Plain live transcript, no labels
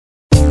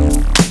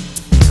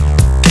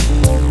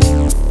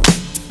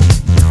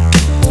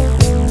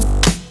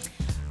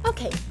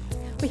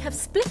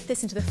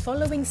this into the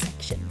following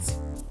sections.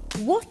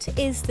 What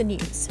is the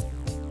news?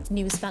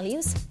 News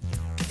values,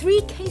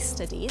 3 case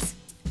studies,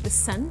 The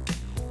Sun,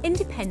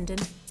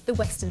 Independent, The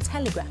Western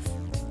Telegraph.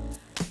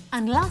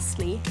 And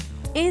lastly,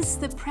 is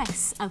the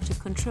press out of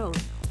control?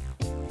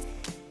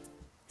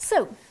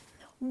 So,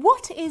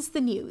 what is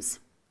the news?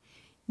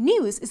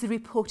 News is the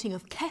reporting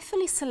of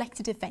carefully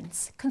selected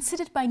events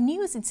considered by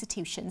news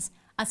institutions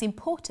as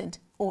important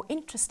or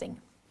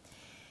interesting.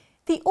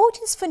 The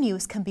audience for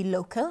news can be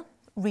local,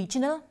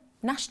 regional,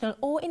 national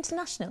or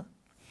international.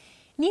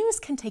 News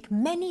can take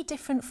many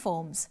different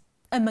forms.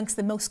 Amongst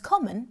the most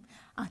common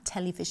are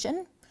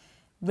television,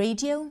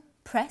 radio,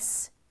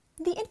 press,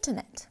 the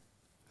internet.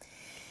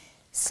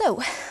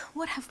 So,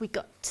 what have we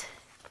got?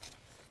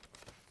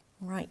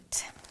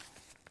 Right.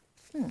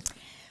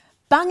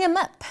 Bang 'em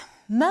up.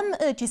 Mum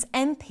urges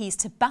MPs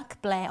to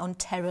back Blair on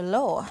terror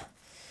law.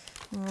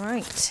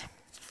 Right.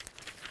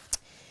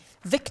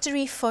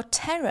 Victory for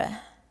terror.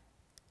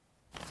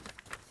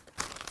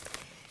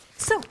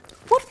 So,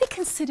 what we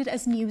considered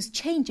as news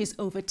changes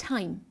over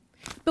time,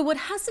 but what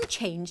hasn't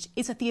changed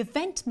is that the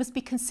event must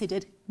be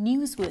considered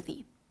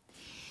newsworthy.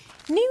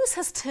 News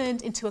has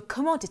turned into a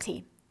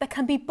commodity that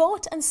can be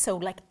bought and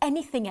sold like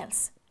anything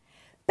else.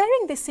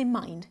 Bearing this in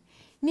mind,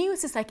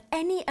 news is like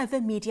any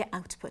other media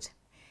output,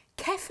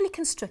 carefully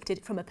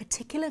constructed from a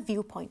particular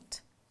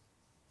viewpoint.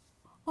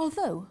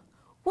 Although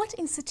what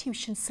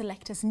institutions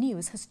select as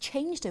news has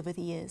changed over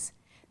the years,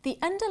 the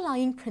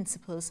underlying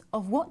principles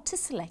of what to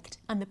select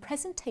and the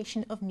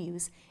presentation of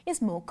news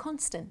is more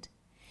constant.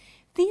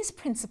 These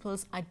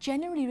principles are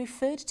generally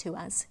referred to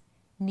as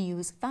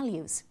news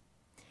values.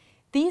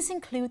 These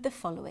include the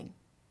following.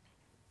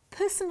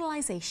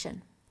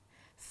 Personalisation.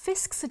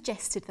 Fisk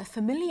suggested that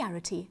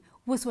familiarity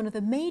was one of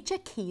the major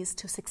keys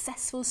to a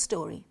successful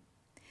story.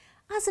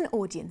 As an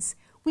audience,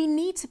 we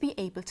need to be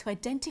able to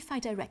identify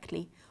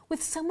directly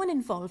with someone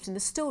involved in the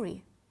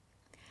story.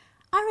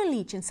 Our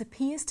allegiance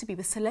appears to be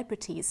with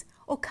celebrities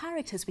or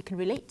characters we can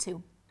relate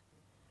to.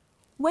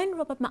 When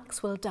Robert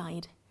Maxwell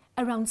died,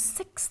 around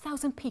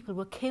 6,000 people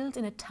were killed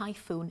in a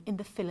typhoon in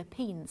the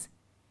Philippines.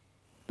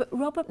 But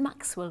Robert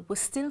Maxwell was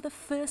still the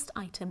first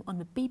item on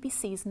the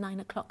BBC's 9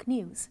 o'clock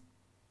news.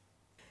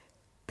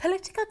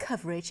 Political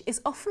coverage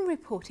is often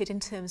reported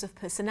in terms of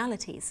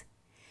personalities.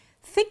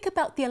 Think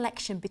about the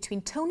election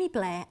between Tony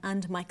Blair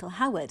and Michael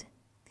Howard.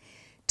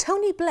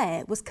 Tony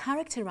Blair was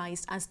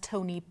characterised as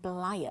Tony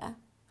Blair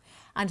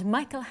and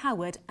Michael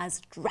Howard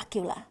as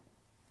Dracula.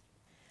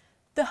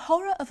 The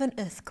horror of an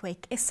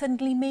earthquake is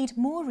suddenly made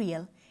more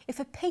real if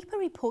a paper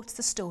reports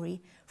the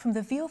story from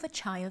the view of a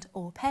child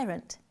or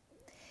parent.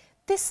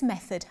 This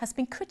method has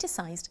been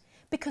criticised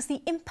because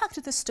the impact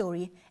of the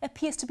story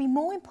appears to be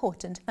more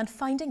important than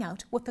finding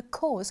out what the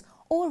cause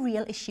or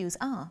real issues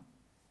are.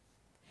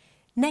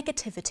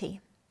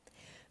 Negativity.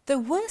 The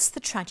worse the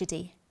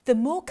tragedy, the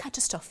more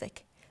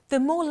catastrophic,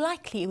 the more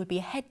likely it would be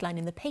a headline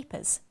in the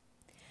papers.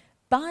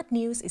 Bad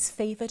news is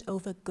favoured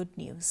over good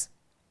news.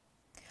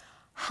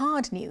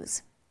 Hard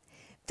news.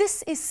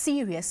 This is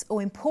serious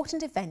or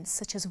important events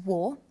such as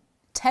war,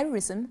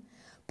 terrorism,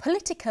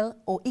 political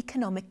or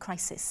economic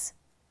crisis.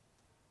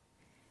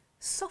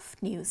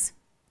 Soft news.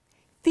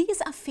 These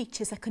are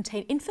features that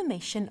contain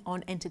information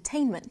on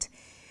entertainment.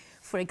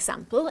 For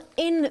example,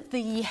 in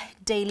the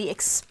Daily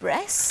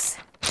Express,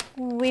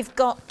 we've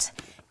got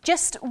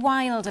Just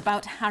Wild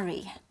About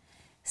Harry.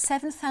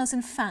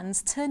 7,000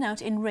 fans turn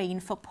out in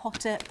rain for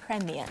Potter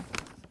premiere.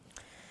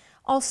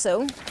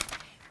 Also,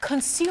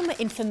 consumer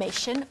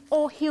information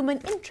or human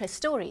interest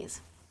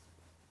stories.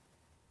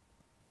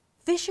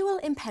 Visual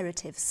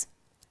imperatives.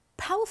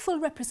 Powerful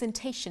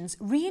representations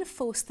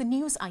reinforce the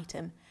news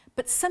item,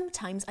 but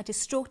sometimes are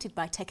distorted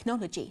by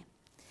technology.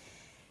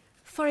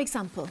 For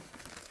example,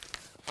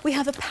 we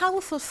have a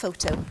powerful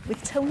photo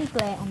with Tony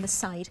Blair on the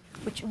side,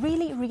 which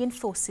really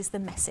reinforces the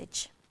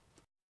message.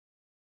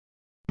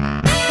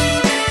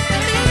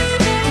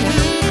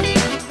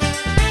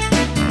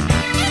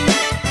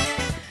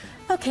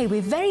 Okay,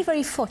 we're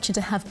very fortunate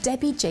to have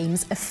Debbie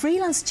James, a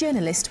freelance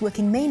journalist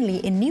working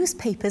mainly in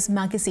newspapers,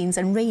 magazines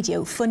and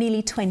radio for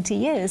nearly 20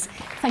 years.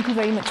 Thank you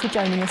very much for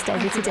joining us,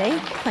 Debbie, today.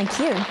 Thank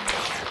you.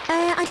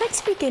 I'd like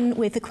to begin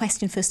with a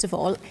question, first of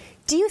all.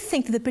 Do you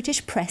think that the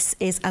British press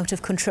is out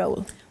of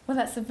control? Well,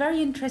 that's a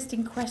very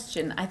interesting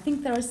question. I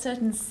think there are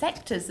certain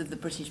sectors of the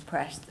British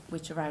press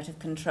which are out of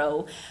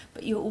control,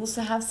 but you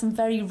also have some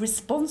very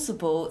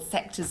responsible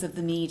sectors of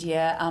the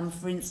media.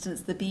 For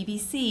instance, the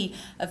BBC,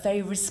 a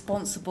very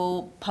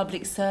responsible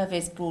public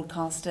service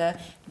broadcaster.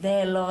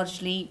 They're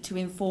largely to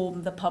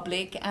inform the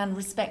public and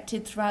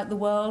respected throughout the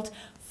world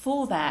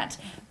for that.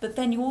 But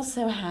then you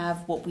also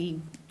have what we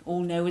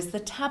all know as the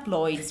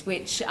tabloids,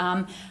 which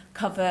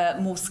cover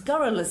more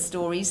scurrilous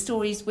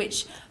stories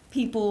which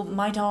people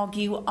might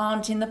argue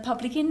aren't in the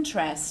public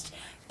interest.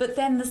 But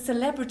then the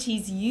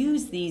celebrities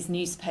use these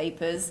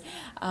newspapers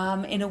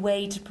in a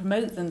way to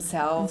promote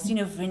themselves. You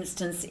know, for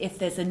instance, if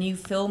there's a new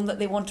film that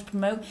they want to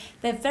promote,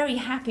 they're very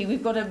happy.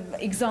 We've got an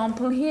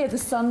example here, the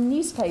Sun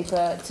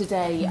newspaper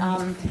today.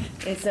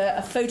 There's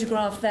a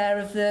photograph there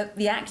of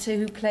the actor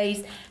who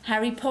plays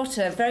Harry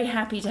Potter. Very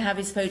happy to have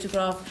his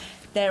photograph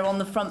there on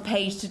the front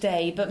page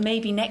today, but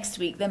maybe next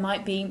week there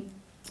might be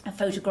a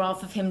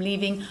photograph of him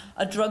leaving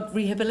a drug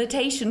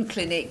rehabilitation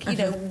clinic. You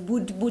know,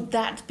 would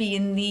that be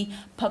in the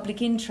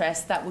public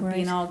interest? That would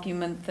be an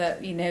argument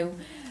that, you know,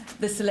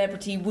 the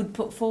celebrity would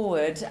put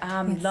forward.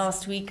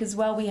 Last week as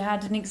well, we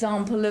had an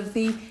example of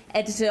the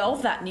editor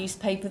of that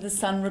newspaper, The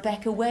Sun,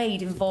 Rebecca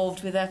Wade,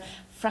 involved with a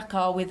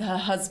fracas with her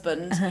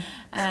husband,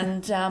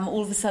 and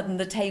all of a sudden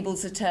the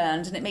tables are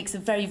turned, and it makes a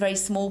very, very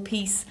small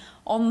piece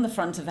on the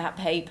front of that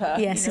paper.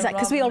 Yes, exactly,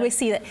 because we always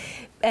see that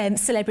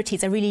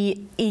celebrities are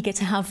really eager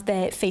to have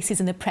their faces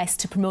in the press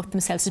to promote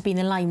themselves as being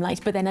in the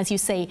limelight, but then, as you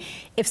say,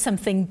 if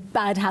something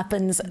bad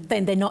happens,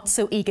 then they're not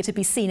so eager to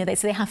be seen, are they?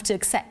 So they have to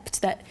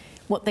accept that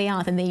what they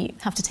are, then they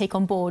have to take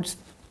on board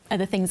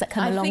other things that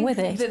come along with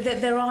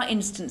it. There are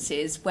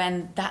instances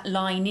when that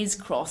line is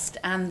crossed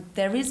and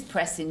there is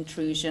press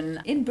intrusion.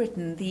 In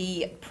Britain,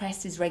 the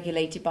press is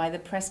regulated by the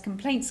Press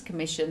Complaints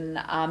Commission.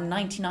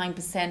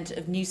 99%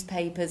 of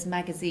newspapers,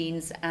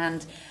 magazines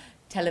and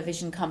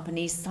television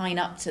companies sign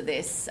up to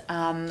this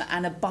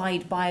and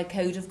abide by a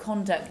code of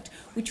conduct,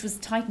 which was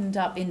tightened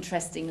up,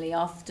 interestingly,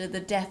 after the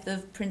death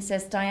of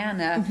Princess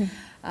Diana.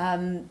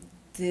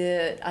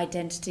 The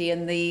identity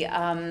and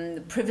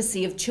the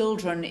privacy of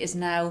children is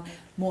now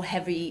more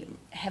heavily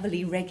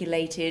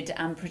regulated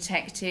and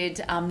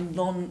protected.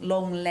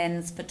 Long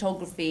lens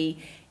photography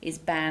is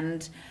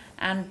banned,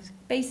 and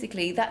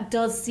basically that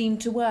does seem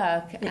to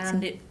work,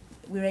 and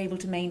we're able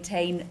to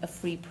maintain a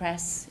free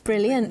press.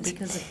 Brilliant.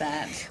 Because of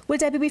that. Well,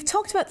 Debbie, we've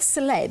talked about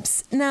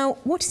celebs. Now,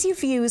 what is your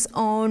views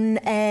on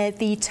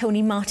the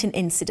Tony Martin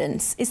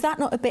incident? Is that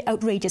not a bit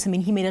outrageous? I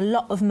mean, he made a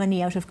lot of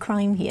money out of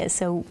crime here,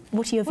 so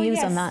what are your views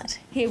on that?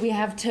 Here we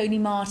have Tony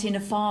Martin,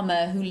 a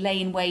farmer who lay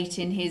in wait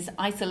in his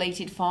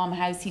isolated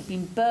farmhouse. He'd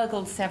been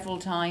burgled several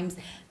times,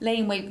 lay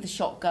in wait with a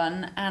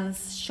shotgun and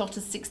shot a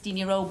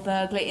 16-year-old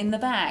burglar in the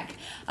back.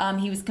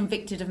 He was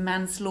convicted of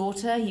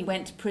manslaughter. He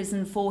went to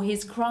prison for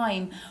his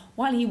crime.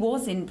 While he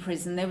was in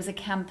prison, there was a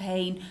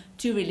campaign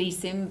to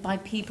release him by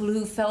people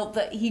who felt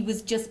that he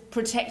was just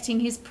protecting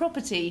his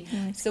property.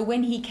 So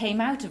when he came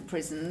out of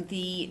prison,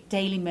 the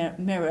Daily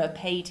Mirror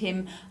paid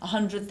him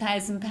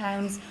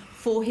 £100,000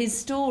 for his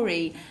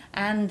story,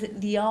 and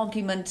the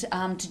argument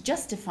to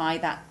justify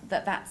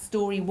that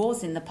story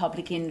was in the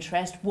public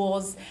interest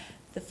was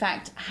the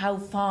fact, how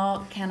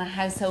far can a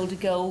householder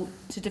go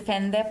to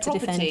defend their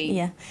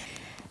property?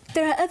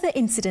 There are other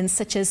incidents,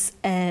 such as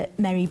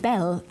Mary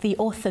Bell. The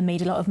author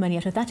made a lot of money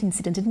out of that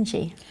incident, didn't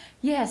she?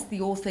 Yes, the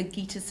author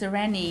Gita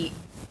Sereni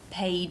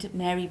paid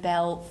Mary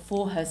Bell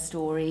for her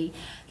story.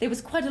 There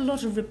was quite a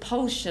lot of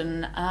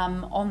repulsion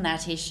on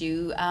that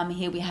issue.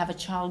 Here we have a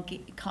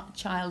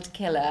child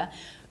killer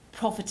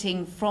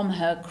profiting from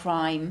her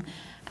crime,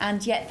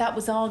 and yet that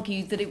was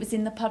argued that it was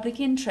in the public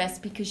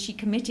interest because she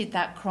committed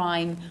that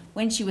crime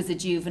when she was a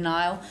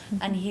juvenile,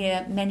 and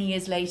here many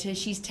years later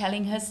she's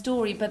telling her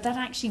story. But that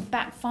actually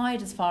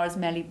backfired as far as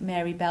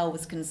Mary Bell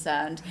was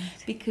concerned,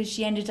 because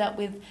she ended up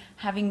with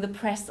having the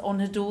press on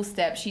her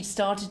doorstep. She'd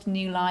started a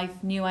new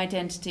life, new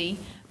identity,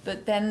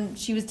 but then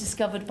she was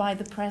discovered by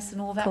the press,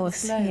 and all that was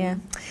slow.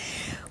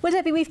 Well,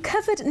 Debbie, we've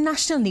covered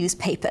national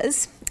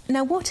newspapers.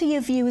 Now, what are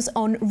your views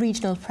on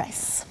regional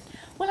press?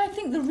 Well, I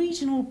think the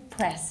regional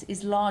press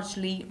is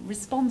largely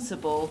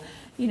responsible.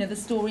 You know, the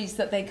stories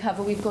that they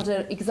cover. We've got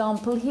an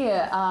example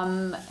here,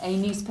 a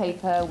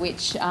newspaper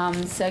which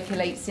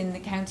circulates in the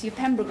county of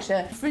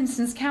Pembrokeshire. For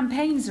instance,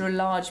 campaigns are a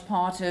large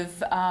part of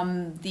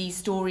the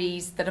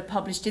stories that are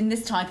published in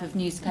this type of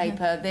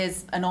newspaper.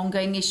 There's an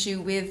ongoing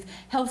issue with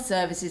health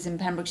services in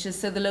Pembrokeshire,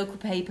 so the local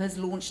paper has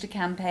launched a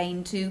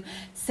campaign to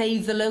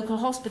save the local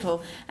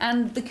hospital,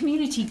 and the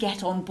community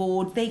get on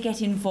board. They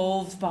get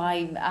involved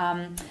by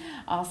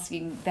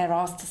they're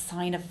asked to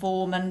sign a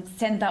form and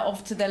send that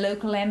off to their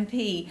local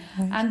MP.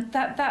 And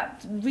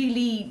that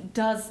really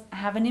does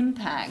have an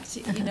impact,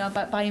 you know,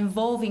 by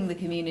involving the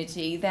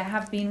community. There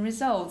have been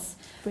results.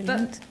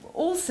 Brilliant. But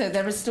also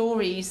there are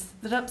stories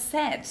that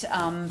upset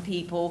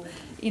people.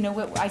 You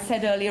know, I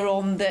said earlier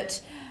on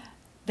that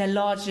they're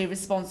largely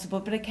responsible,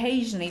 but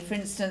occasionally, for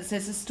instance,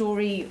 there's a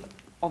story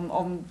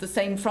on the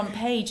same front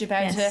page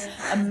about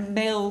a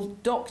male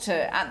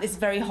doctor at this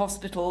very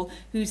hospital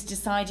who's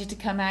decided to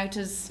come out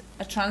as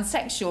a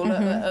transsexual,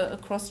 a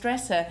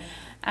cross-dresser.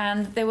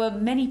 And there were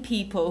many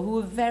people who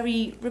were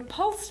very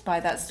repulsed by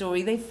that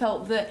story. They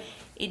felt that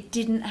it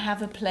didn't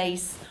have a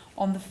place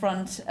on the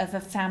front of a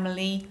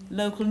family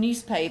local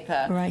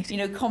newspaper. Right. You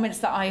know, comments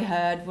that I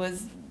heard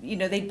was, you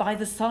know, they'd buy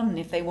the Sun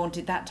if they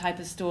wanted that type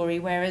of story,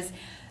 whereas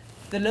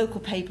the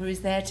local paper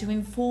is there to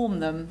inform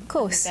them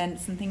of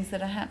events and things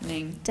that are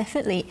happening.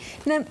 Definitely.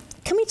 Now,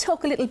 can we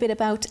talk a little bit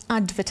about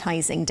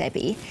advertising,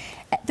 Debbie?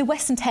 the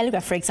Western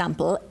Telegraph, for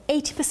example,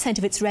 80%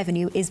 of its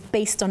revenue is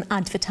based on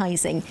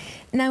advertising.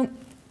 Now,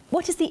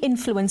 what is the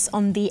influence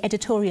on the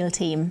editorial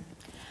team?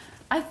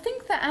 I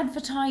think that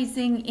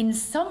advertising in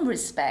some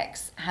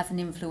respects has an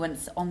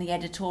influence on the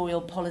editorial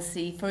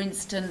policy. For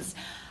instance,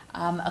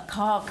 a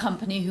car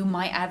company who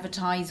might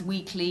advertise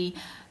weekly,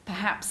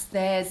 perhaps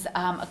there's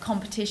a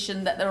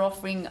competition that they're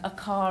offering a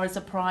car as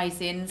a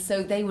prize in,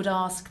 so they would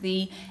ask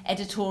the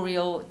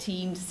editorial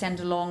team to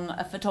send along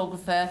a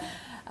photographer,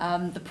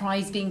 the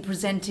prize being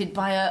presented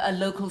by a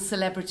local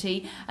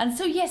celebrity. And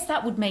so yes,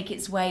 that would make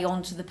its way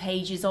onto the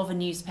pages of a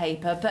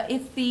newspaper. But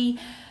if the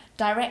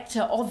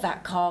director of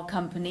that car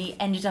company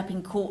ended up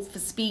in court for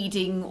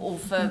speeding or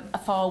for a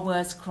far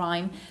worse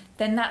crime,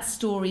 then that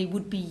story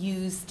would be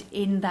used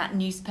in that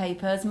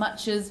newspaper as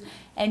much as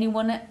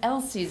anyone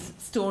else's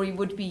story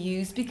would be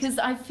used, because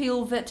I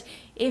feel that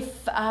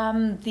if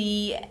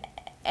the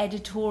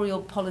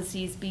editorial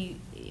policy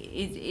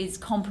is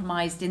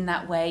compromised in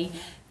that way,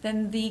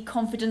 then the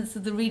confidence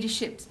of the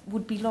readership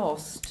would be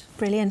lost.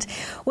 Brilliant.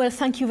 Well,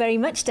 thank you very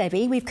much,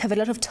 Debbie. We've covered a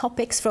lot of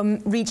topics from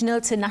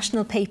regional to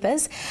national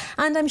papers,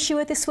 and I'm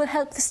sure this will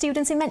help the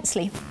students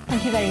immensely.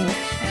 Thank you very much.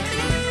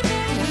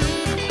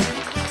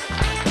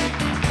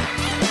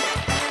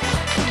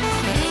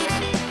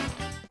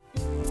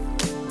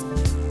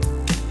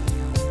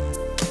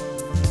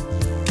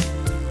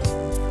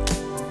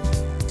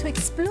 To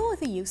explore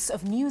the use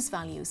of news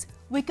values,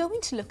 we're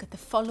going to look at the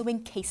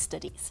following case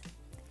studies: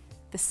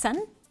 The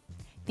Sun,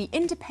 The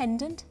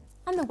Independent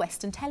and the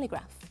Western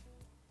Telegraph.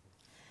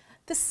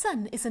 The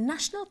Sun is a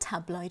national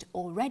tabloid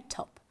or red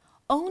top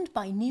owned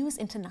by News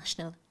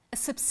International, a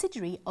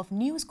subsidiary of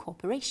News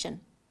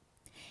Corporation.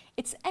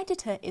 Its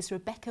editor is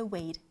Rebecca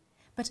Wade,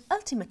 but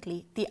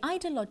ultimately the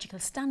ideological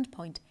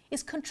standpoint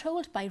is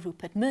controlled by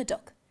Rupert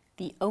Murdoch,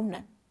 the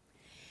owner.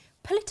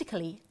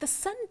 Politically, The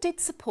Sun did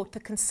support the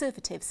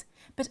Conservatives,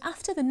 but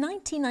after the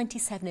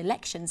 1997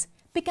 elections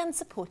began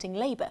supporting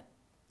Labour.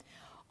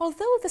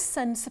 Although The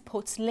Sun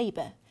supports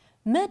Labour,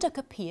 Murdoch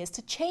appears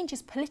to change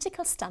his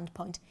political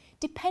standpoint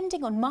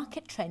depending on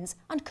market trends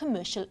and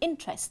commercial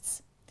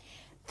interests.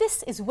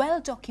 This is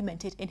well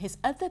documented in his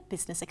other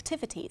business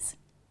activities.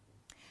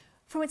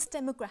 From its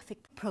demographic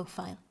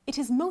profile, it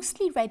is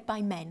mostly read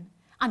by men,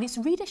 and its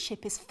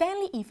readership is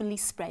fairly evenly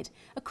spread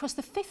across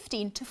the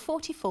 15 to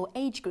 44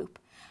 age group,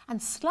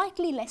 and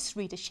slightly less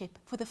readership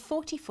for the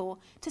 44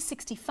 to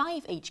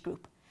 65 age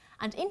group,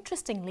 and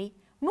interestingly,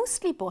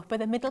 mostly bought by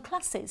the middle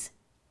classes.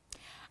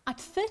 At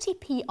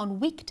 30p on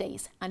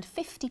weekdays and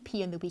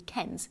 50p on the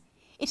weekends,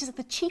 it is at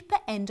the cheaper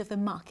end of the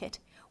market,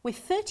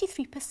 with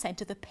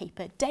 33% of the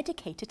paper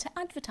dedicated to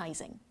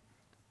advertising.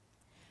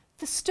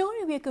 The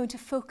story we are going to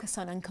focus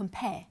on and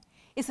compare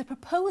is the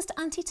proposed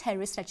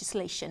anti-terrorist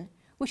legislation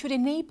which would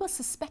enable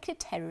suspected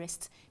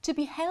terrorists to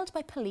be held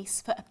by police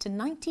for up to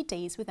 90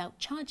 days without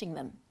charging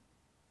them.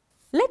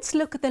 Let's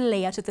look at the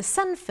layout of The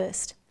Sun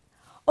first.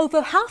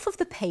 Over half of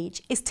the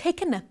page is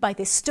taken up by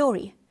this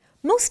story,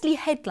 mostly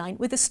headline,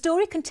 with the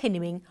story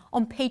continuing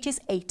on pages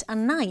 8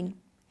 and 9.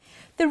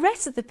 The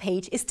rest of the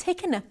page is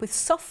taken up with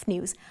soft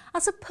news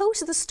as opposed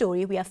to the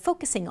story we are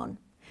focusing on,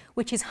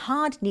 which is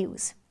hard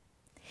news.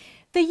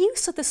 The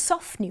use of the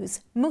soft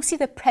news, mostly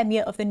the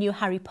premiere of the new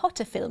Harry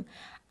Potter film,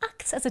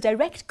 acts as a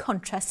direct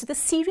contrast to the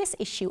serious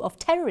issue of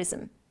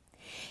terrorism.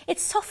 It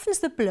softens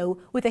the blow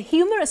with a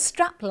humorous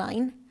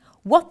strapline,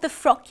 "What the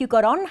frock you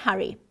got on,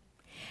 Harry?"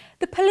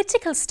 The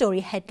political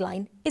story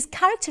headline is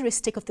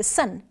characteristic of The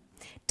Sun,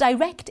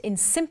 direct in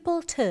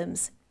simple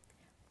terms.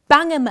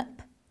 Bang 'em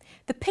up.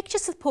 The picture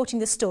supporting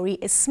the story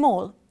is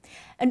small,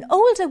 an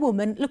older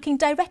woman looking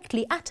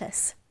directly at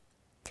us.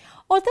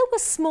 Although a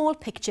small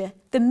picture,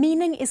 the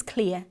meaning is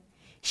clear.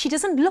 She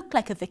doesn't look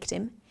like a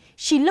victim,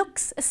 she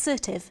looks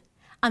assertive,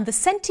 and the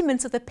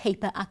sentiments of the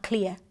paper are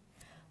clear.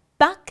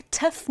 Back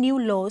tough new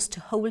laws to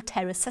hold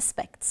terror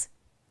suspects.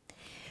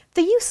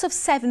 The use of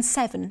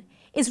 7/7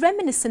 is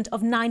reminiscent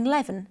of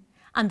 9/11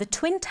 and the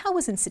Twin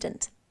Towers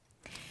incident,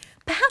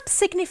 perhaps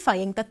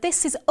signifying that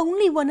this is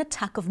only one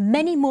attack of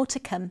many more to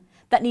come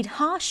that need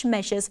harsh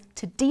measures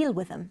to deal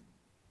with them.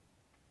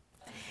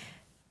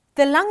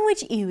 The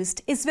language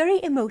used is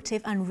very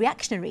emotive and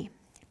reactionary.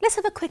 Let's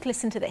have a quick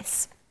listen to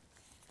this.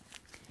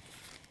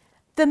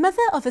 The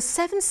mother of a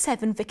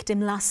 7/7 victim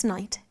last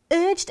night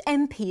urged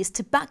MPs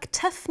to back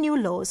tough new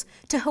laws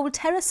to hold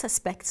terror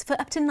suspects for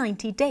up to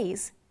 90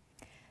 days.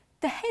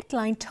 The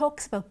headline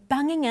talks about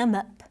banging 'em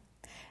up.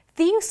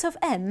 The use of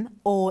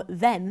or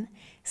them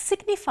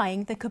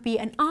signifying there could be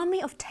an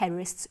army of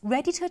terrorists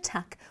ready to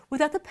attack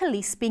without the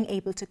police being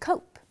able to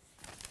cope.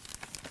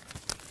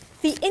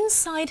 The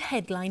inside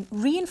headline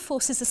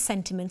reinforces the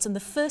sentiments on the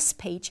first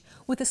page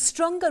with a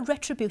stronger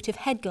retributive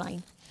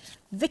headline,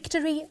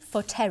 "Victory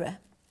for Terror."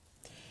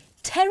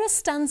 Terror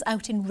stands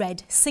out in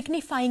red,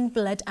 signifying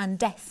blood and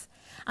death,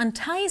 and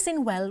ties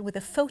in well with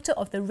a photo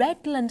of the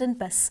red London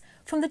bus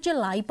from the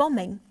July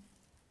bombing.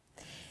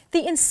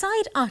 The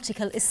inside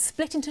article is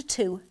split into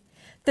two,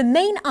 the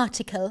main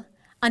article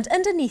and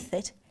underneath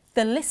it,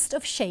 the list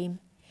of shame,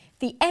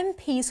 the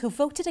MPs who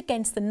voted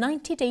against the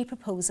 90-day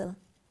proposal.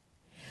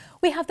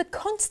 We have the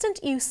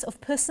constant use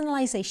of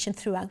personalisation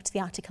throughout the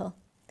article.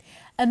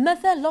 A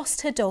mother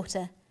lost her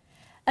daughter.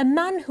 A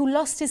man who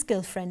lost his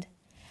girlfriend.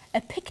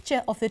 A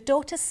picture of the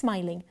daughter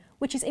smiling,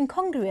 which is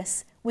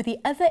incongruous with the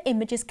other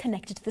images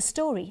connected to the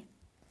story.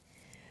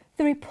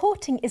 The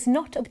reporting is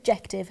not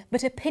objective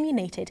but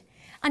opinionated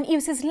and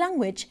uses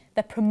language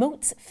that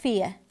promotes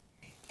fear.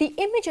 The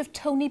image of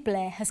Tony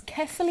Blair has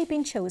carefully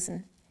been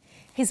chosen.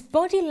 His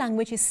body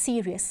language is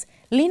serious,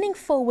 leaning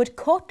forward,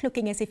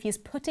 court-looking as if he is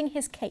putting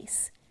his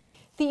case.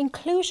 The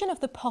inclusion of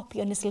the poppy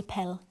on his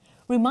lapel,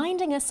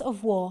 reminding us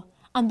of war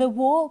and the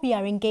war we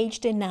are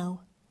engaged in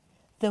now.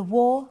 The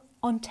war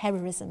on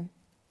terrorism.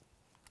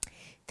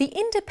 The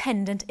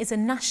Independent is a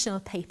national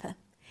paper.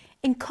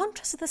 In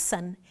contrast to the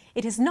Sun,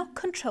 it is not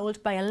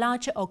controlled by a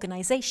larger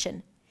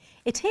organisation.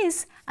 It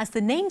is, as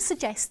the name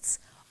suggests,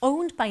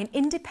 owned by an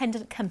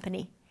independent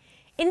company,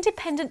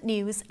 Independent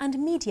News and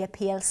Media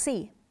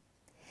plc.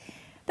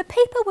 The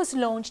paper was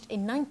launched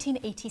in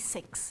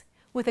 1986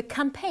 with a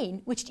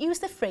campaign which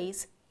used the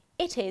phrase,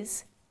 "It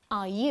is,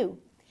 are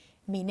you?"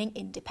 meaning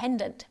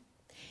independent.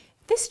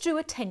 This drew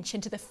attention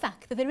to the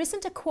fact that there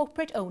isn't a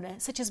corporate owner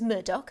such as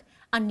Murdoch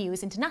and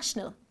News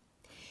International.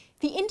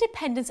 The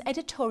Independent's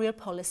editorial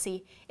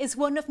policy is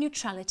one of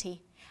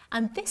neutrality,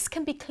 and this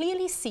can be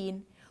clearly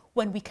seen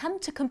when we come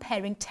to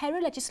comparing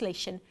terror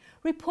legislation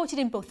reported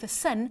in both The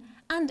Sun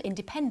and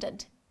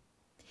Independent.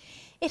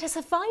 It has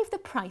survived the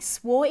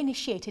price war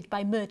initiated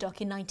by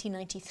Murdoch in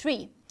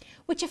 1993,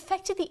 which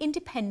affected the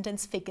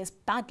Independent's figures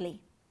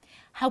badly.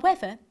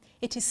 However,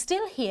 it is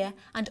still here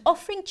and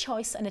offering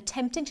choice and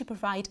attempting to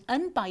provide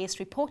unbiased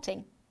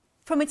reporting.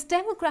 From its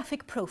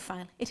demographic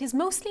profile, it is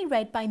mostly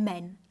read by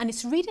men and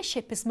its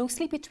readership is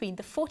mostly between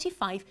the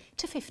 45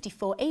 to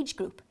 54 age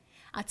group.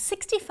 At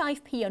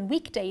 65p on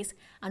weekdays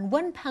and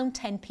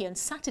 £1.10p on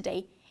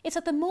Saturday, it's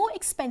at the more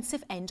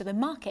expensive end of the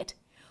market,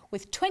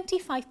 with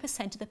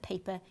 25% of the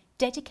paper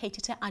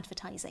dedicated to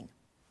advertising.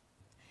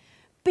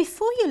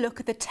 Before you look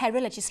at the terror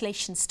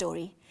legislation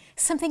story,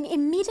 something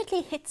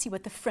immediately hits you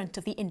at the front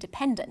of the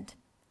Independent.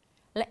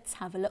 Let's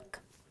have a look.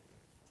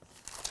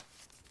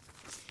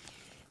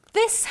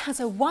 This has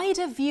a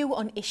wider view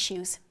on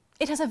issues.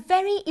 It has a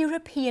very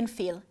European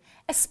feel,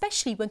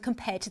 especially when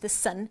compared to The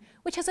Sun,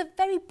 which has a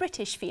very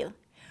British feel,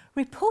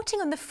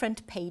 reporting on the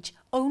front page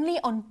only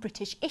on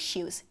British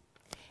issues.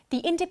 The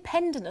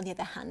Independent, on the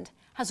other hand,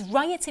 has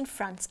riots in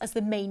France as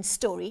the main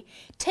story,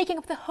 taking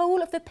up the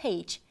whole of the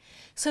page,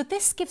 so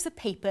this gives the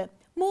paper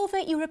more of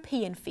a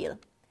European feel.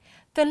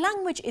 The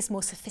language is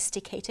more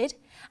sophisticated,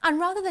 and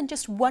rather than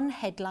just one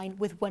headline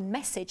with one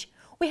message,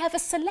 we have a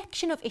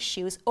selection of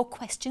issues or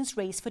questions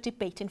raised for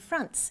debate in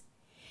France.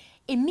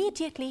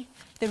 Immediately,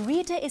 the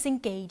reader is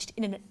engaged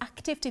in an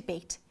active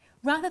debate,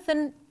 rather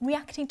than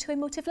reacting to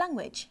emotive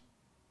language.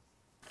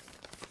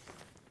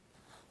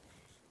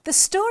 The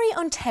story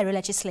on terror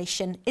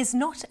legislation is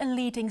not a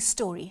leading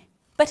story,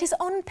 but is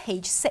on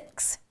page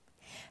 6.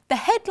 The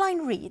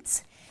headline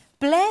reads,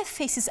 "Blair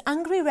faces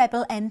angry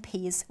rebel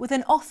MPs with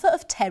an offer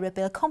of terror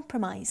bill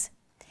compromise."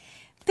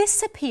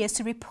 This appears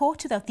to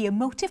report without the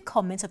emotive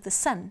comments of The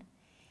Sun.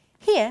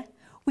 Here,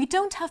 we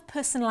don't have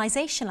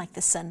personalisation like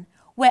The Sun,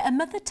 where a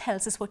mother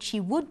tells us what she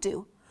would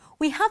do.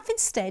 We have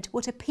instead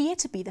what appear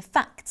to be the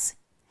facts.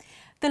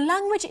 The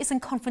language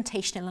isn't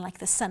confrontational like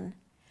The Sun.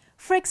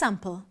 For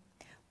example,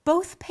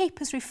 both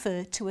papers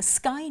refer to a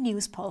Sky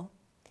News poll.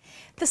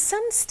 The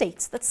Sun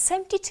states that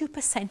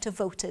 72% of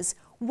voters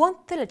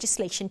want the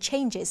legislation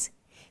changes.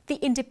 The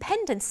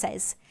Independent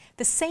says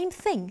the same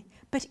thing,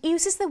 but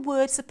uses the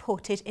word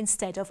supported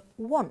instead of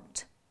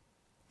want.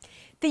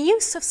 The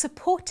use of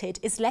supported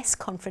is less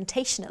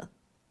confrontational.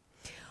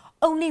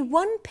 Only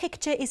one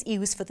picture is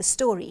used for the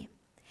story,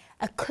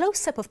 a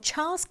close-up of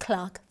Charles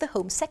Clarke, the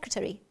Home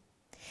Secretary.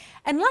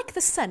 Unlike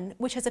The Sun,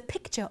 which has a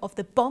picture of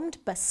the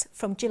bombed bus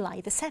from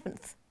July the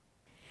 7th.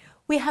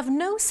 We have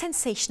no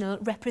sensational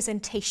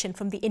representation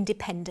from the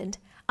Independent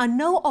and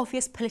no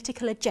obvious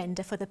political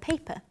agenda for the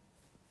paper.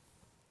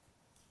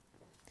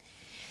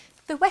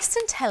 The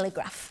Western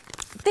Telegraph.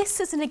 This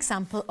is an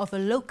example of a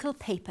local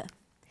paper.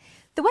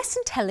 The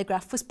Western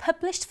Telegraph was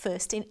published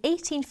first in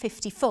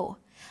 1854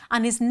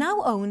 and is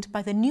now owned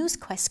by the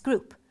NewsQuest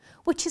Group,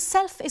 which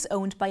itself is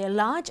owned by a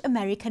large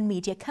American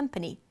media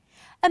company,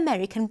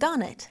 American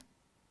Garnet.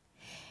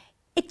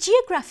 It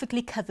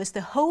geographically covers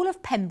the whole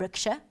of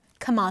Pembrokeshire,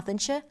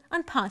 Carmarthenshire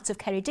and parts of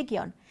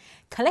Ceredigion,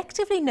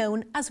 collectively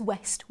known as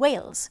West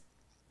Wales.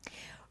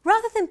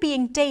 Rather than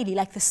being daily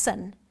like The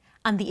Sun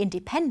and the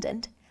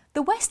Independent,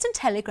 the Western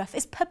Telegraph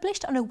is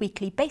published on a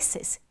weekly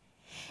basis.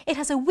 It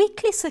has a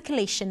weekly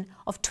circulation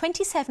of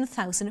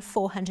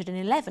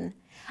 27,411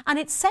 and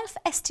itself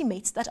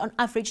estimates that on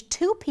average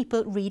 2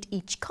 people read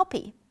each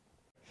copy.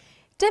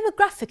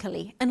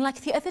 Demographically,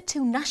 unlike the other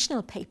 2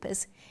 national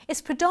papers,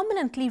 it's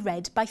predominantly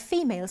read by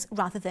females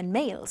rather than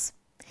males.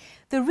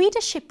 The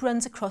readership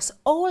runs across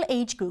all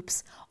age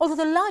groups, although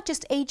the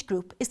largest age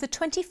group is the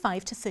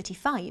 25 to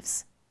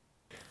 35s.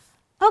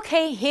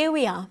 Okay, here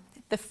we are,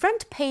 the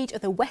front page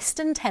of the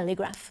Western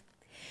Telegraph.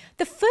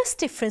 The first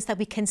difference that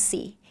we can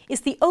see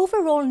is the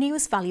overall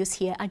news values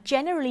here are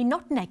generally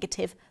not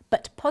negative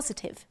but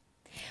positive.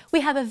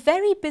 We have a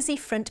very busy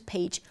front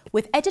page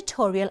with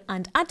editorial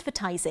and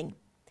advertising.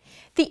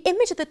 The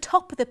image at the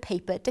top of the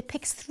paper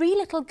depicts 3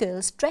 little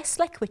girls dressed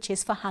like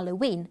witches for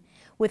Halloween,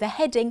 with a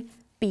heading,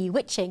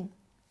 Bewitching.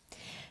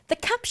 The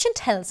caption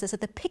tells us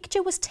that the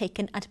picture was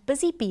taken at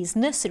Busy Bee's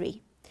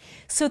nursery,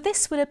 so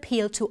this will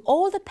appeal to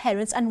all the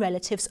parents and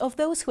relatives of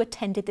those who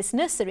attended this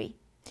nursery.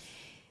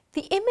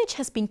 The image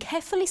has been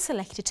carefully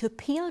selected to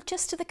appeal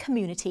just to the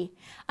community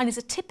and is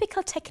a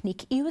typical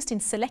technique used in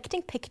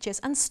selecting pictures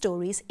and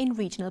stories in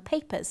regional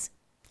papers.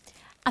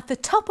 At the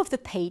top of the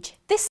page,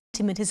 this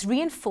sentiment is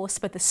reinforced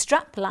by the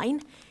strap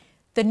line,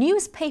 "The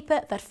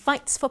newspaper that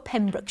fights for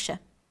Pembrokeshire."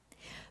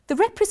 The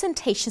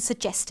representation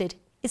suggested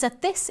is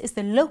that this is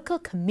the local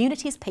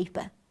community's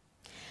paper.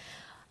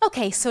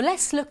 OK, so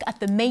let's look at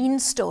the main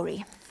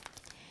story.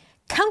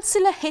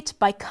 Councillor hit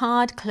by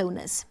card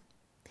cloners.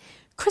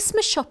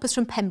 Christmas shoppers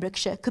from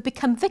Pembrokeshire could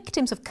become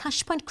victims of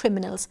cash point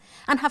criminals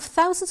and have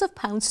thousands of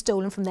pounds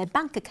stolen from their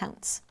bank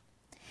accounts.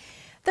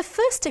 The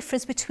first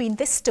difference between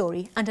this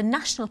story and a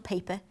national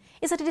paper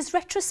is that it is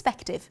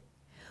retrospective.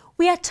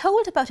 We are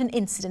told about an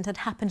incident that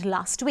happened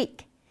last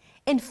week.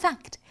 In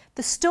fact,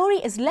 the story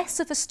is less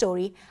of a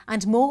story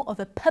and more of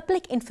a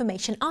public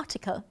information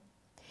article.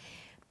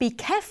 Be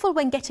careful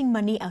when getting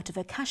money out of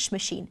a cash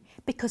machine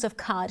because of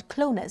card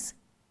cloners.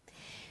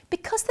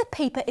 Because the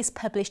paper is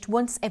published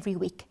once every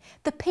week,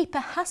 the paper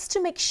has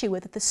to make sure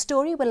that the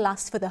story will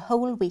last for the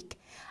whole week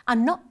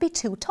and not be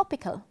too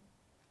topical.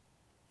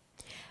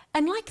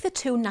 Unlike the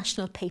 2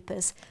 national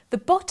papers, the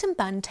bottom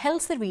band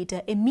tells the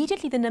reader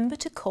immediately the number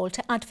to call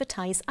to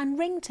advertise and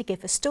ring to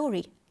give a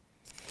story.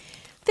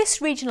 This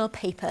regional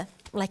paper,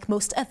 like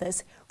most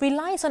others,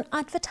 relies on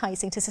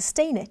advertising to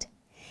sustain it.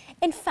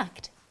 In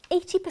fact,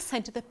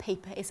 80% of the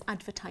paper is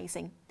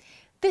advertising.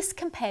 This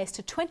compares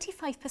to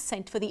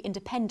 25% for the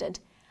Independent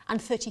and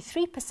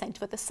 33%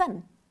 for the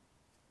Sun.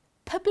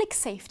 Public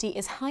safety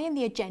is high on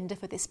the agenda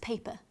for this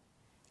paper.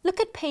 Look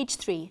at page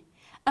 3,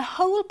 a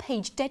whole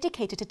page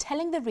dedicated to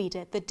telling the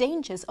reader the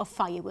dangers of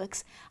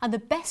fireworks and the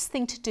best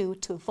thing to do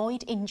to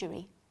avoid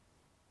injury.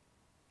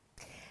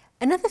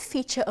 Another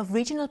feature of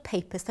regional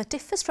papers that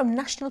differs from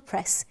national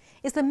press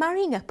is the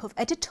marrying up of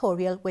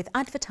editorial with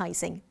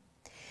advertising.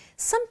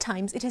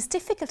 Sometimes it is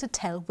difficult to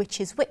tell which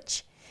is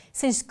which,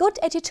 since good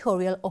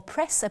editorial or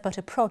press about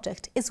a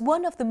product is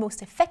one of the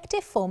most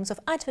effective forms of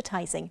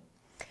advertising.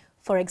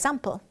 For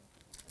example,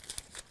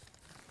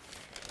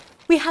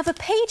 we have a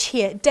page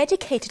here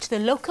dedicated to the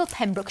local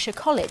Pembrokeshire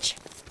College.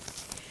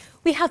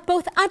 We have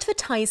both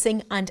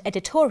advertising and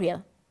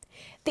editorial.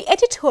 The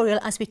editorial,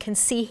 as we can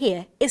see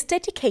here, is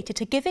dedicated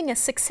to giving us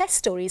success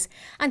stories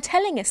and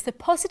telling us the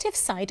positive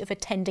side of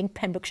attending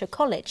Pembrokeshire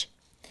College.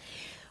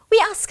 We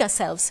ask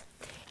ourselves,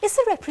 is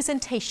the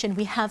representation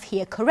we have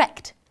here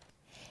correct?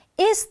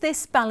 Is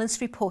this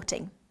balanced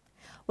reporting?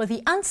 Well,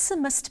 the answer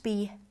must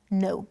be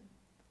no.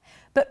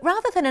 But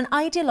rather than an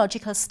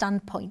ideological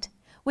standpoint,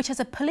 which has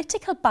a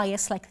political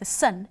bias like the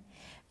Sun,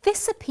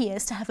 this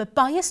appears to have a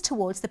bias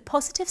towards the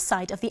positive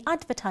side of the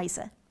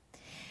advertiser.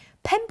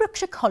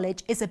 Pembrokeshire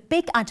College is a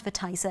big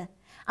advertiser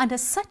and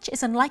as such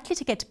is unlikely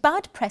to get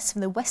bad press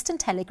from the Western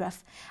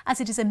Telegraph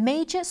as it is a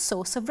major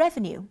source of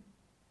revenue.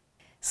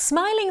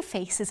 Smiling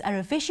faces are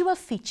a visual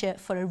feature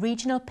for a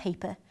regional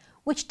paper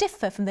which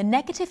differ from the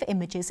negative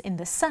images in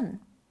the Sun.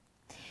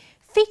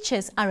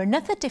 Features are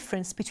another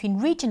difference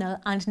between regional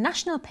and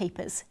national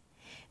papers.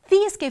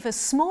 These give a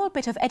small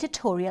bit of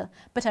editorial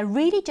but are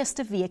really just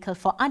a vehicle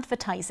for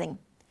advertising.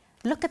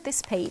 Look at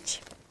this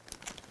page.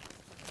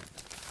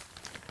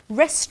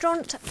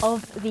 Restaurant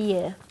of the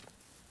Year.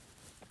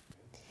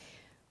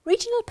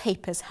 Regional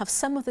papers have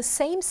some of the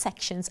same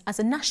sections as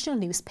a national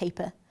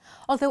newspaper,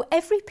 although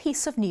every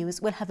piece of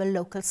news will have a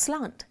local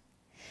slant.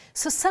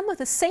 So some of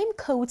the same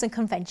codes and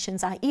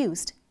conventions are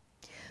used.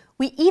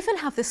 We even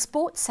have the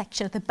sports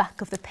section at the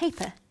back of the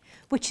paper,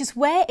 which is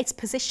where it's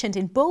positioned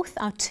in both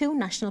our 2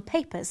 national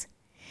papers.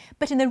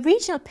 But in the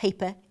regional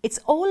paper, it's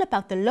all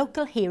about the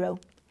local hero.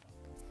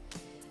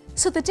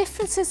 So the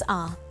differences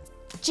are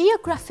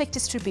geographic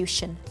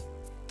distribution.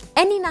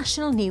 Any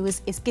national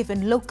news is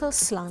given local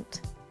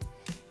slant.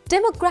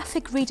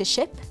 Demographic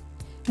readership,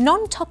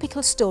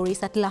 non-topical stories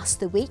that last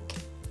the week,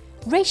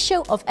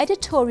 ratio of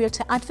editorial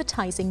to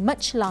advertising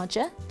much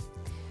larger,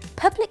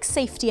 public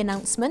safety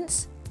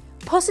announcements,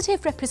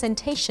 positive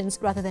representations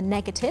rather than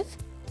negative,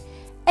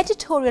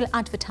 editorial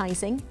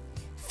advertising,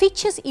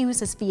 features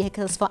used as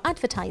vehicles for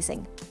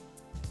advertising.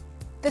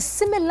 The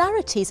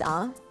similarities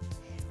are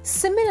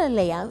similar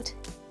layout,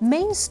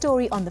 main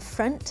story on the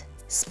front,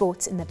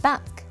 sports in the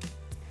back.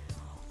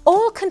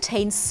 All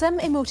contain some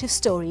emotive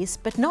stories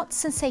but not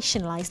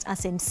sensationalised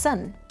as in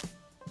Sun.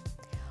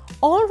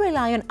 All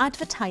rely on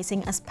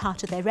advertising as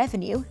part of their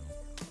revenue.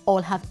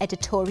 All have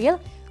editorial,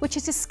 which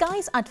is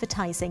disguised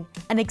advertising.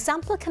 An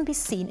example can be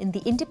seen in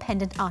the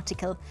Independent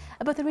article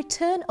about the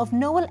return of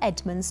Noel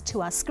Edmonds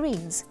to our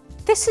screens.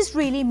 This is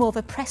really more of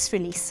a press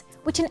release,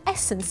 which in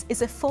essence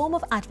is a form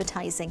of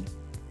advertising.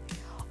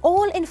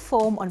 All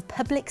inform on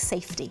public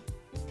safety.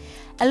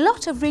 a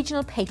lot of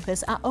regional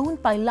papers are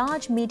owned by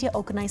large media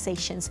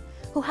organisations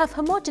who have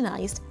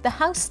homogenised the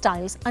house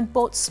styles and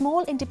bought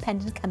small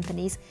independent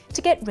companies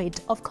to get rid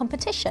of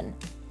competition.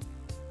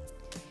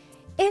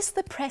 Is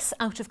the press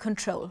out of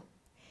control?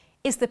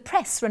 Is the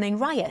press running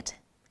riot?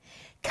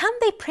 Can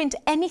they print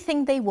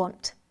anything they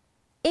want?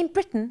 In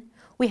Britain,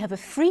 we have a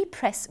free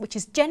press which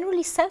is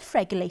generally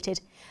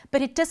self-regulated,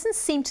 but it doesn't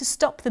seem to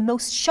stop the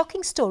most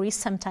shocking stories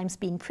sometimes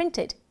being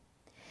printed.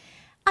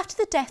 After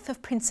the death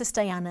of Princess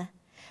Diana,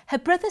 her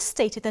brother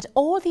stated that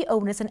all the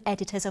owners and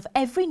editors of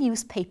every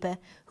newspaper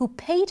who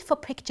paid for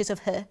pictures of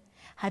her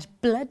had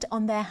blood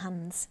on their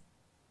hands.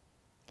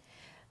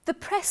 The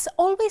press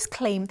always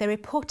claim they're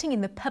reporting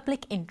in the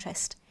public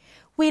interest.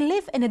 We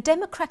live in a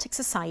democratic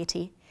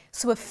society,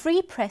 so a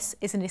free press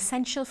is an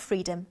essential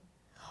freedom.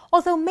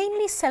 Although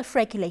mainly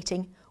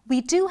self-regulating, we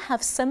do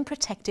have some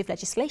protective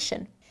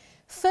legislation.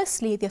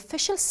 Firstly, the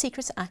Official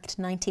Secrets Act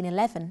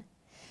 1911.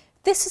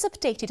 This was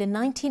updated in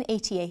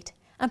 1988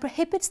 and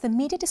prohibits the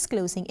media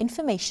disclosing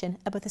information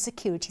about the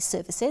security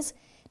services,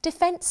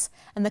 defence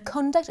and the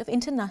conduct of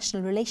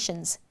international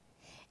relations.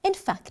 In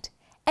fact,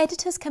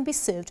 editors can be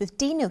served with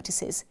D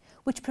notices,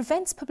 which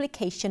prevents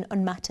publication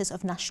on matters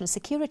of national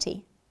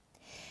security.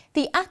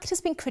 The Act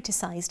has been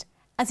criticised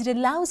as it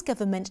allows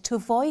government to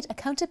avoid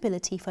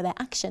accountability for their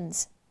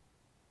actions.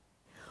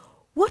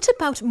 What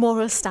about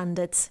moral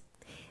standards?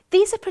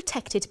 These are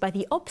protected by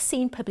the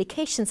Obscene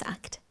Publications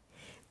Act.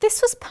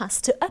 This was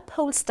passed to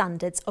uphold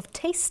standards of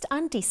taste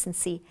and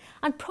decency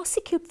and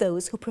prosecute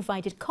those who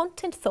provided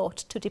content thought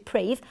to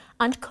deprave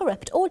and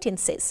corrupt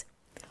audiences.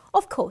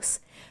 Of course,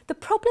 the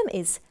problem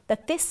is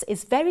that this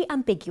is very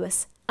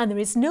ambiguous and there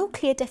is no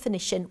clear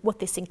definition what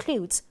this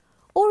includes,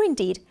 or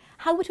indeed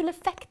how it will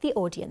affect the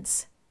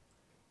audience.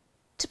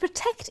 To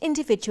protect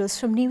individuals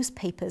from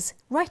newspapers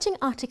writing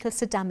articles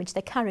to damage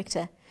their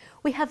character,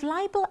 we have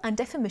libel and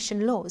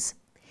defamation laws.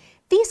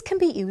 These can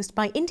be used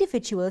by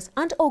individuals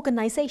and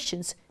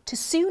organisations to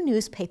sue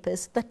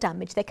newspapers that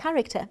damage their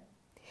character.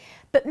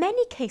 But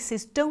many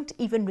cases don't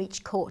even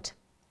reach court.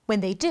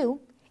 When they do,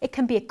 it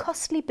can be a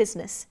costly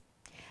business.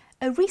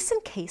 A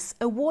recent case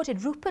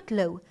awarded Rupert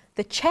Lowe,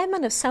 the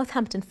chairman of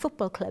Southampton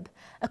Football Club,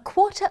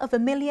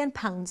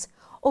 £250,000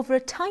 over a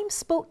Times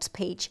Sports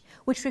page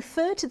which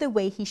referred to the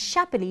way he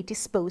shabbily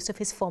disposed of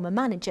his former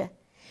manager.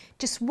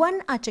 Just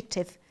one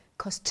adjective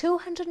cost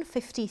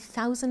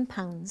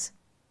 £250,000.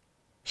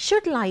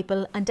 Should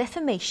libel and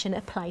defamation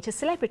apply to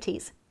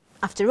celebrities?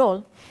 After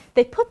all,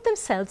 they put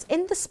themselves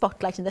in the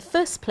spotlight in the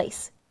first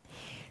place.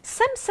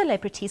 Some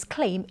celebrities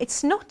claim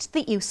it's not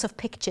the use of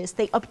pictures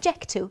they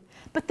object to,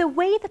 but the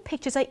way the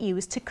pictures are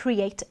used to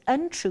create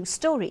untrue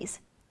stories.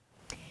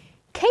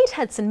 Kate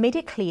Hudson made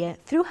it clear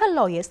through her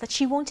lawyers that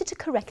she wanted to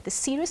correct the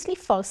seriously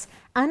false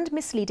and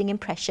misleading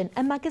impression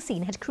a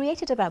magazine had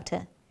created about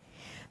her.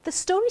 The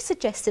story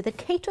suggested that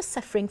Kate was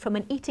suffering from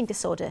an eating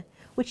disorder,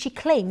 which she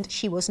claimed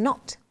she was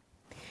not.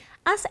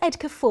 As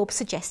Edgar Forbes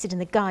suggested in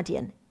The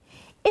Guardian,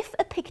 if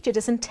a picture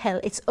doesn't tell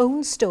its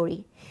own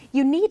story,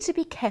 you need to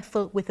be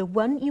careful with the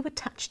one you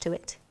attach to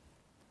it.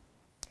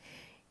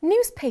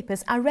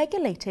 Newspapers are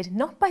regulated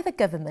not by the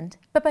government,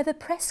 but by the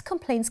Press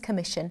Complaints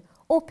Commission,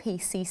 or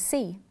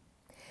PCC.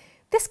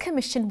 This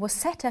commission was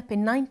set up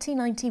in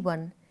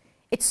 1991.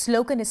 Its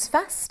slogan is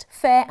fast,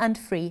 fair and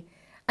free,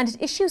 and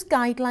it issues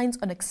guidelines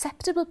on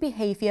acceptable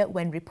behaviour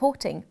when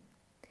reporting.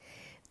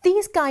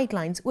 These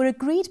guidelines were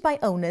agreed by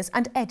owners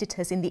and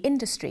editors in the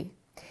industry.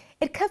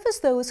 It covers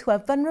those who are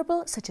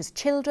vulnerable, such as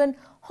children,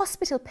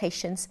 hospital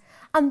patients,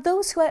 and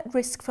those who are at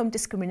risk from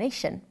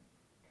discrimination.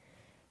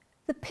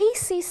 The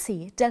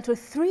PCC dealt with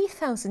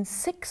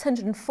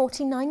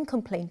 3,649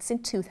 complaints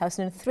in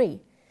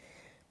 2003.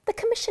 The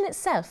Commission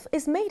itself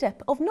is made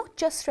up of not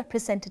just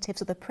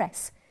representatives of the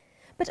press,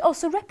 but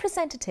also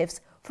representatives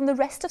from the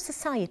rest of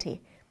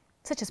society,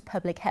 such as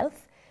public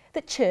health,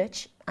 the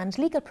church and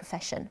legal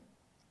profession.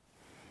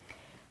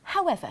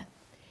 However,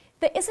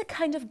 there is a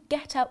kind of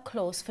get-out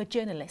clause for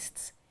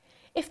journalists.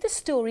 If the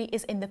story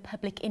is in the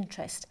public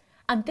interest,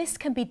 and this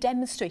can be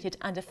demonstrated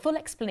and a full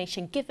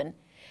explanation given,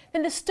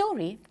 then the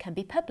story can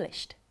be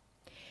published.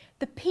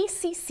 The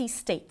PCC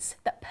states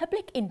that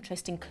public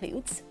interest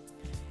includes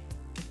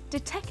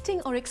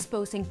detecting or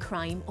exposing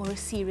crime or a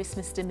serious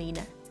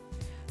misdemeanour,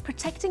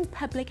 protecting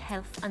public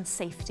health and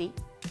safety,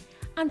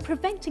 and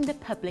preventing the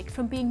public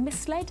from being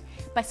misled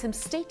by some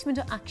statement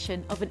or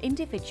action of an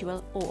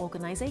individual or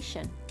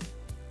organisation.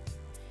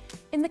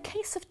 In the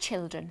case of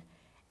children,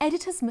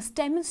 editors must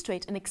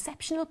demonstrate an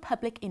exceptional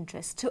public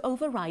interest to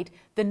override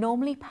the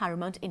normally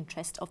paramount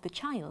interest of the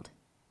child.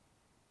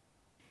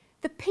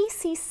 The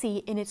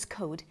PCC in its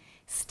code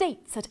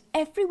states that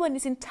everyone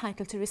is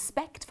entitled to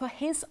respect for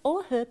his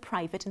or her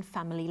private and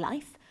family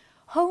life,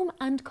 home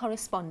and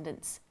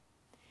correspondence.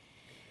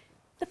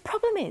 The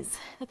problem is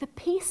that the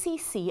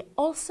PCC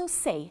also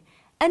say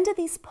under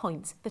these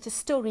points that a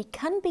story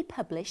can be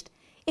published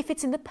if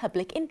it's in the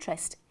public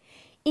interest,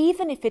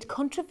 even if it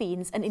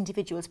contravenes an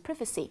individual's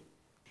privacy.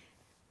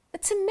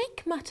 But to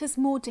make matters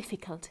more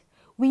difficult,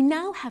 we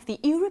now have the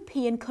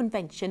European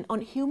Convention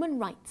on Human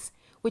Rights,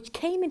 which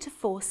came into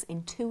force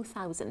in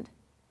 2000.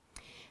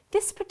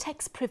 This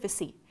protects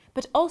privacy,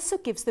 but also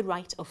gives the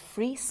right of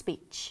free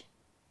speech.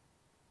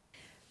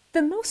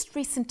 The most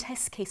recent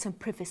test case on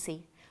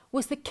privacy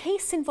was the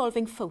case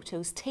involving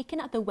photos taken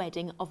at the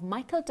wedding of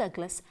Michael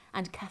Douglas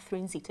and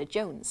Catherine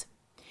Zeta-Jones.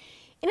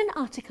 In an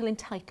article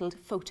entitled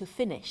Photo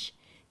Finish,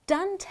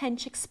 Dan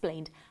Tench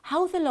explained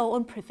how the law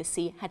on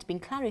privacy had been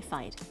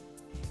clarified.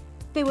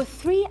 There were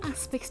 3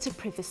 aspects to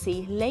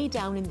privacy laid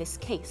down in this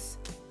case.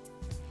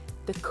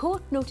 The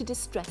court noted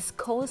distress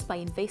caused by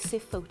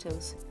invasive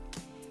photos.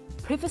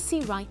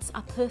 Privacy rights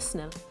are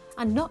personal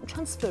and not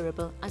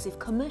transferable as if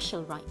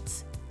commercial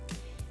rights.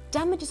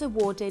 Damages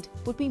awarded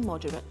would be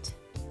moderate.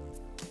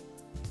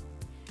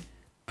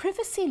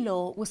 Privacy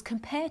law was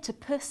compared to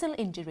personal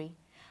injury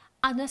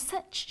and as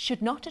such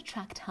should not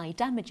attract high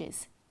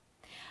damages.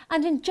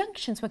 And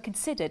injunctions were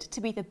considered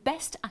to be the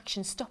best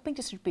action stopping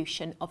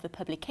distribution of the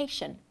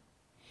publication.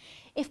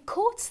 If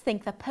courts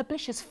think that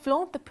publishers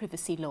flaunt the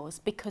privacy laws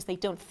because they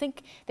don't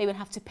think they will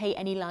have to pay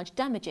any large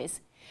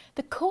damages,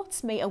 the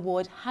courts may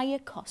award higher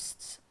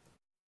costs.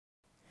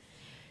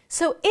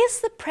 So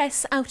is the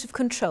press out of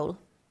control?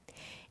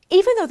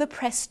 Even though the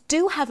press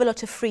do have a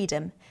lot of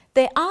freedom,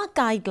 there are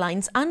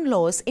guidelines and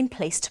laws in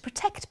place to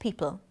protect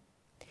people.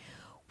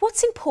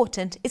 What's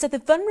important is that the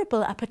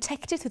vulnerable are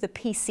protected through the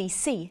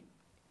PCC,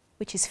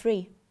 which is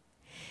free.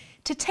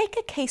 To take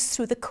a case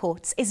through the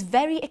courts is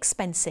very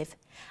expensive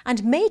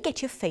and may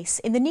get your face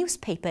in the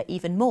newspaper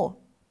even more.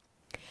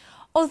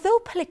 Although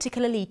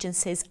political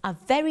allegiances are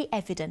very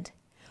evident,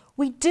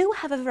 we do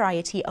have a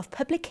variety of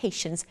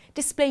publications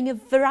displaying a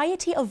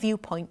variety of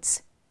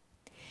viewpoints.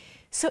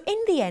 So in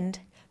the end,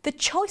 the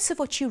choice of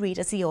what you read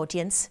as the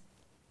audience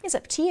is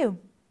up to you.